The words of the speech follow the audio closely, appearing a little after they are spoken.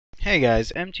Hey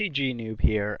guys, mtg noob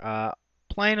here.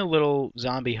 Playing a little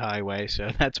zombie highway, so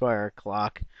that's why our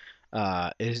clock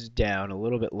is down a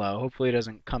little bit low. Hopefully it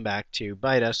doesn't come back to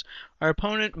bite us. Our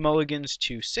opponent mulligans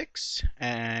to 6,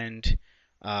 and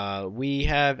we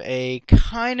have a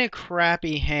kind of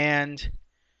crappy hand.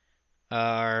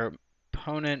 Our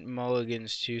opponent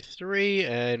mulligans to 3,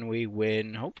 and we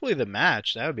win, hopefully the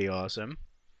match. That would be awesome.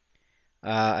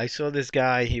 I saw this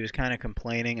guy, he was kind of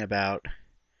complaining about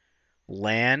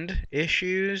land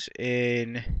issues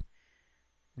in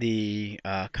the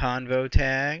convo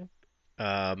tag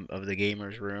of the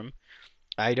gamer's room.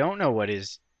 I don't know what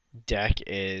his deck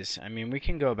is. I mean, we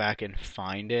can go back and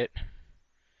find it.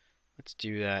 Let's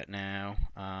do that now.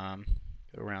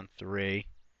 Go around 3.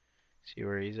 See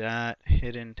where he's at.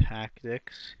 Hidden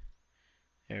tactics.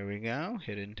 There we go.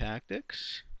 Hidden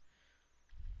tactics.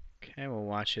 Okay, we'll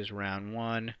watch his round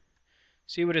 1.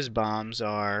 See what his bombs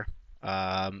are.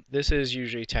 This is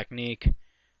usually technique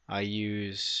I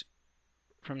use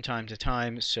from time to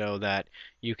time so that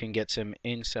you can get some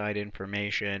inside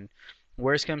information.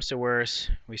 Worst comes to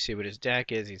worst, we see what his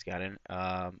deck is. He's got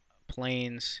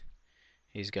planes.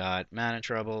 He's got mana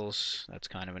troubles. That's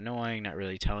kind of annoying, not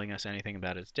really telling us anything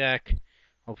about his deck.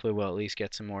 Hopefully we'll at least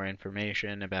get some more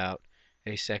information about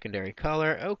a secondary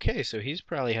color. Okay, so he's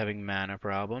probably having mana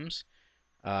problems.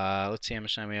 Let's see how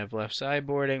much time we have left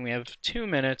sideboarding. We have 2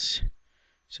 minutes.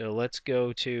 So let's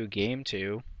go to game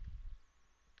 2.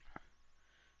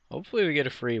 Hopefully we get a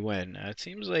free win. It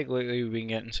seems like lately we've been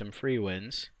getting some free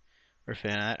wins. We're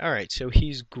fan of that. Alright, so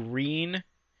he's green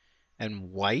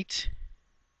and white.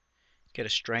 Get a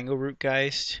Strangleroot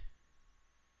Geist.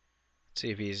 Let's see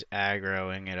if he's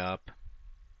aggroing it up.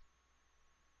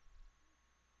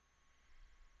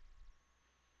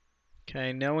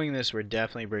 Okay, knowing this, we're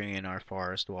definitely bringing in our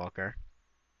Forest Walker.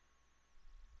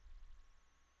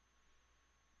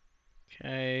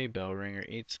 Okay, Bellringer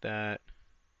eats that.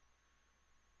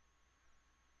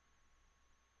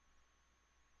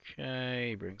 Okay,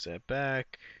 he brings that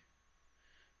back.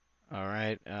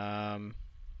 Alright, wow,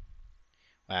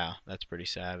 that's pretty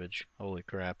savage. Holy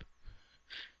crap.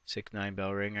 6/9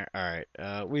 Bellringer. Alright,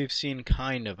 we've seen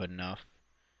kind of enough.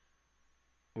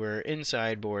 We're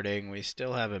inside boarding. We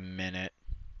still have a minute.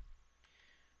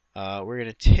 We're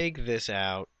going to take this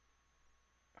out.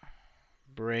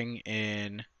 Bring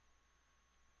in...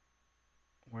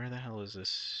 Where the hell is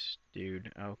this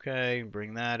dude? Okay,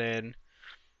 bring that in.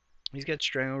 He's got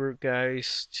Strangleroot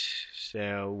Geist,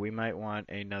 so we might want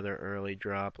another early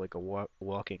drop like a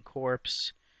Walking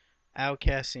Corpse.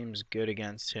 Outcast seems good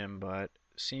against him, but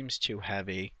seems too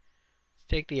heavy. Let's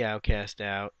take the Outcast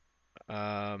out.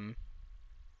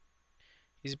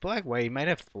 He's black-white. He might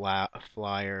have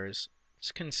flyers.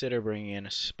 Let's consider bringing in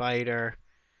a Spider.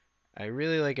 I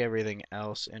really like everything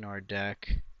else in our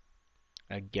deck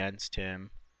against him.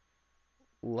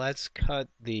 Let's cut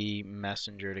the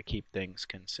Messenger to keep things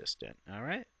consistent.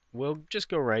 Alright? We'll just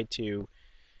go right to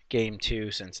game 2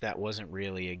 since that wasn't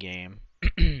really a game.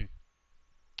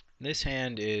 This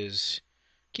hand is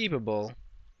keepable,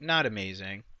 not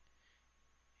amazing.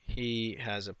 He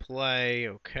has a play,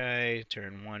 okay,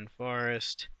 turn 1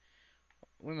 Forest.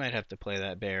 We might have to play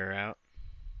that bear out.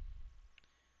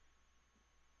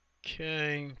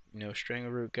 Okay, no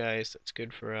Strangleroot Geist, that's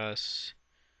good for us.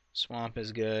 Swamp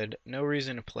is good. No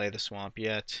reason to play the Swamp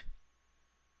yet.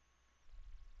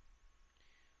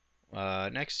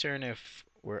 Next turn, if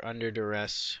we're under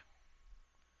duress,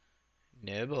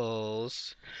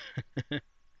 Nibbles.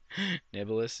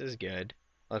 Nibblus is good.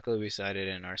 Luckily, we sided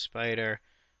in our Spider.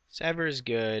 Sever is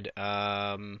good.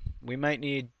 We might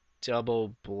need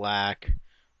double black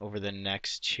over the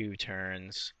next 2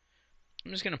 turns.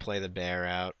 I'm just going to play the bear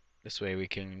out. This way we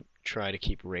can try to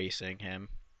keep racing him.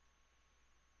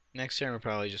 Next turn, we'll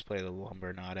probably just play the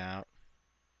Lumberknot out.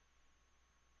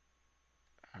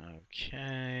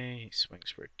 Okay, he swings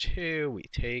for 2. We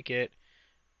take it.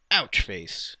 Ouch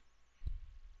face.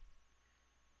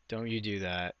 Don't you do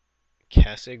that.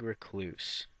 Kessig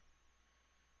Recluse.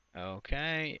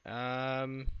 Okay,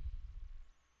 he's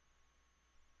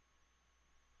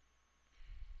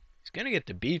gonna get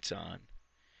the beats on.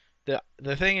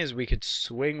 The thing is, we could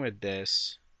swing with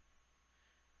this.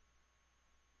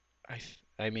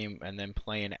 I mean, and then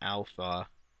play an alpha,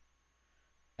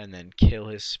 and then kill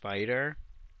his Spider.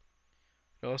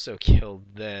 Could also kill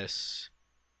this.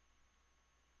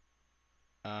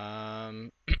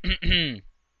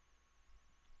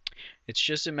 It's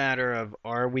just a matter of,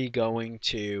 are we going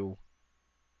to...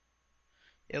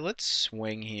 Yeah, let's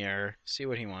swing here. See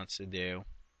what he wants to do.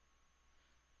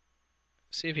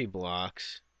 See if he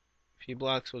blocks. If he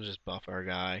blocks, we'll just buff our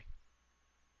guy.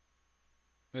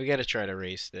 We got to try to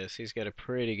race this. He's got a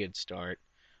pretty good start.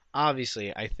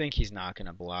 Obviously, I think he's not going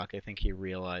to block. I think he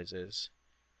realizes,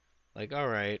 like, all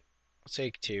right, I'll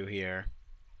take two here.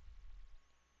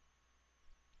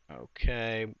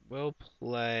 Okay, we'll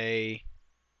play.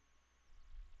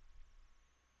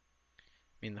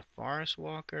 I mean, the Forest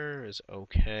Walker is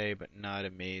okay, but not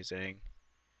amazing.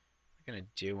 Not gonna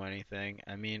do anything.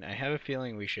 I mean, I have a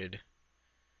feeling we should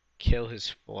kill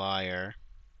his flyer.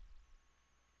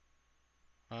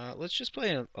 Let's just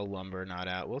play a lumber not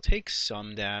out. We'll take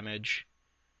some damage,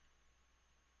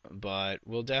 but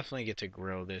we'll definitely get to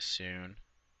grow this soon.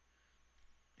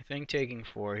 I think taking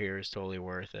four here is totally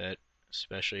worth it,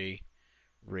 especially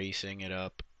racing it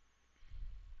up.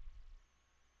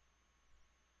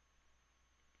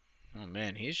 Oh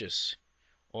man, he's just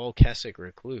all Keswick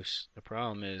Recluse. The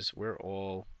problem is we're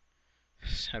all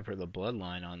sever the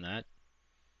bloodline on that.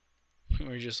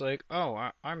 We're just like,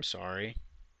 oh, I'm sorry.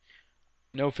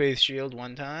 No Faith Shield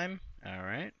one time. All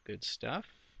right, good stuff.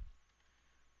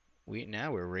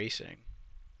 Now we're racing.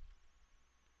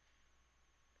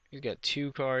 He's got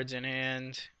two cards in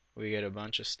hand. We got a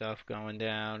bunch of stuff going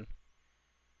down.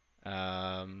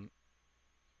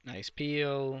 Nice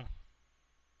peel.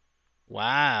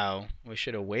 Wow, we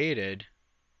should have waited.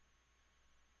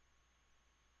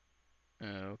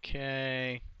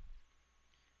 Okay.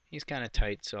 He's kind of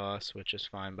tight sauce, which is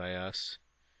fine by us.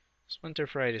 Splinter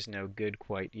Fright is no good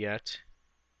quite yet.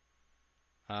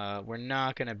 We're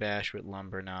not going to bash with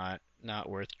Lumber Knot. Not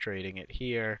worth trading it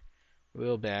here.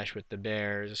 We'll bash with the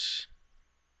Bears.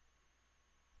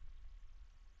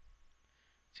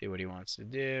 See what he wants to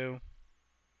do.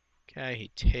 Okay,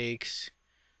 he takes.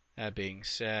 That being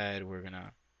said, we're going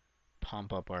to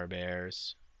pump up our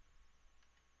Bears.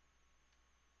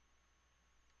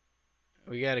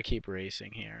 We got to keep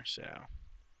racing here, so.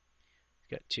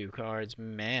 Got two cards.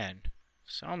 Man,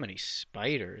 so many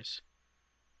spiders.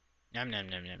 Nom nom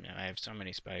nom nom nom. I have so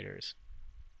many spiders.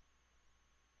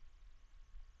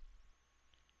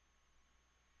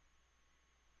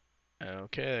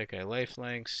 Okay, that guy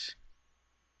lifelinks.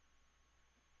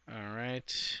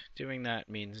 Alright, doing that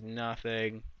means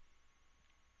nothing.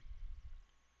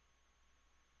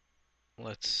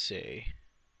 Let's see.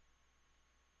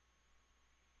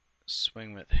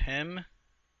 Swing with him.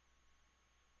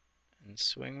 And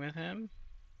swing with him.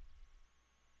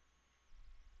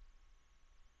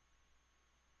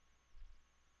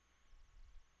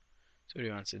 So what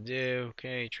he wants to do.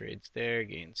 Okay, trades there,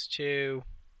 gains two.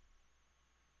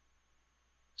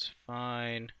 It's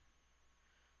fine.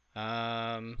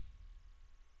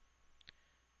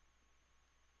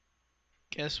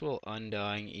 Guess we'll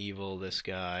Undying Evil this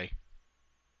guy.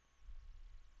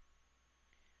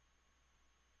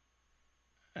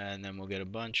 And then we'll get a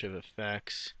bunch of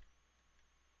effects,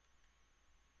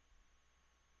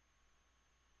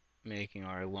 making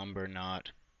our Lumber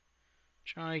Knot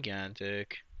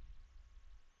gigantic.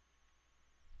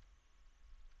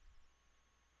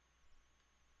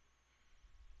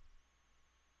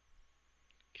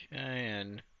 Okay,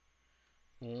 and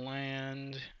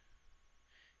land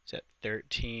is at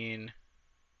 13.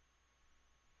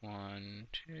 One,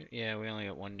 two, yeah, we only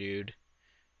got one dude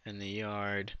in the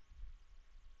yard.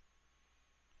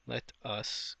 Let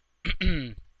us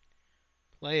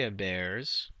play a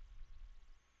Bears,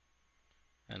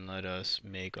 and let us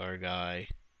make our guy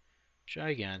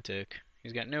gigantic.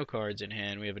 He's got no cards in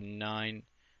hand. We have a 7/7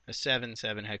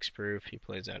 hexproof. He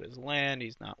plays out his land.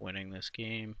 He's not winning this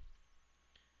game.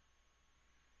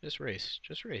 Just race.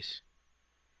 Just race.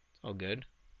 It's all good.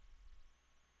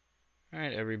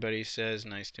 Alright, everybody says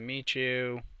nice to meet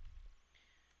you.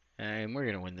 And we're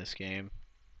going to win this game.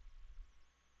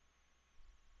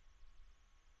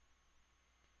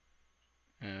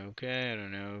 Okay, I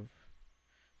don't know.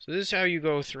 So this is how you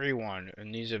go 3-1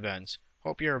 in these events.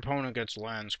 Hope your opponent gets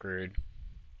land screwed.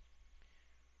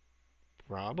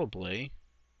 Probably.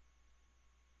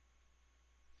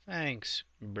 Thanks,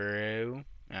 bro.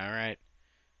 Alright.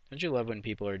 Don't you love when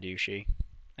people are douchey?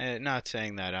 Not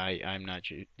saying that I'm not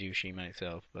douchey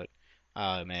myself, but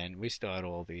man, we still had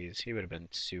all these. He would have been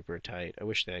super tight. I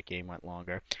wish that game went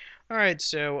longer. Alright,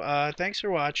 so thanks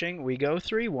for watching. We go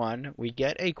 3-1. We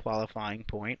get a qualifying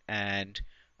point, and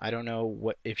I don't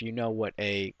know if you know what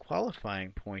a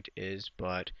qualifying point is,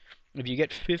 but if you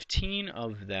get 15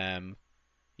 of them,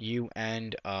 you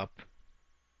end up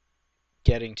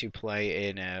getting to play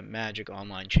in a Magic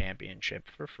Online Championship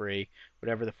for free,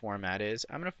 whatever the format is.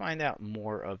 I'm going to find out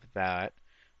more of that.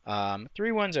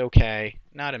 3-1's okay,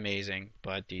 not amazing,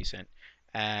 but decent.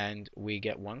 And we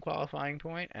get one qualifying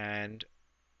point, and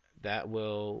that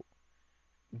will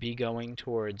be going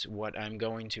towards what I'm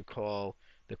going to call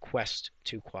the quest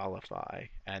to qualify,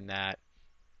 and that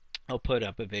I'll put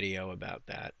up a video about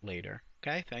that later.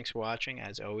 Okay, thanks for watching.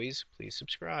 As always, please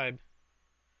subscribe.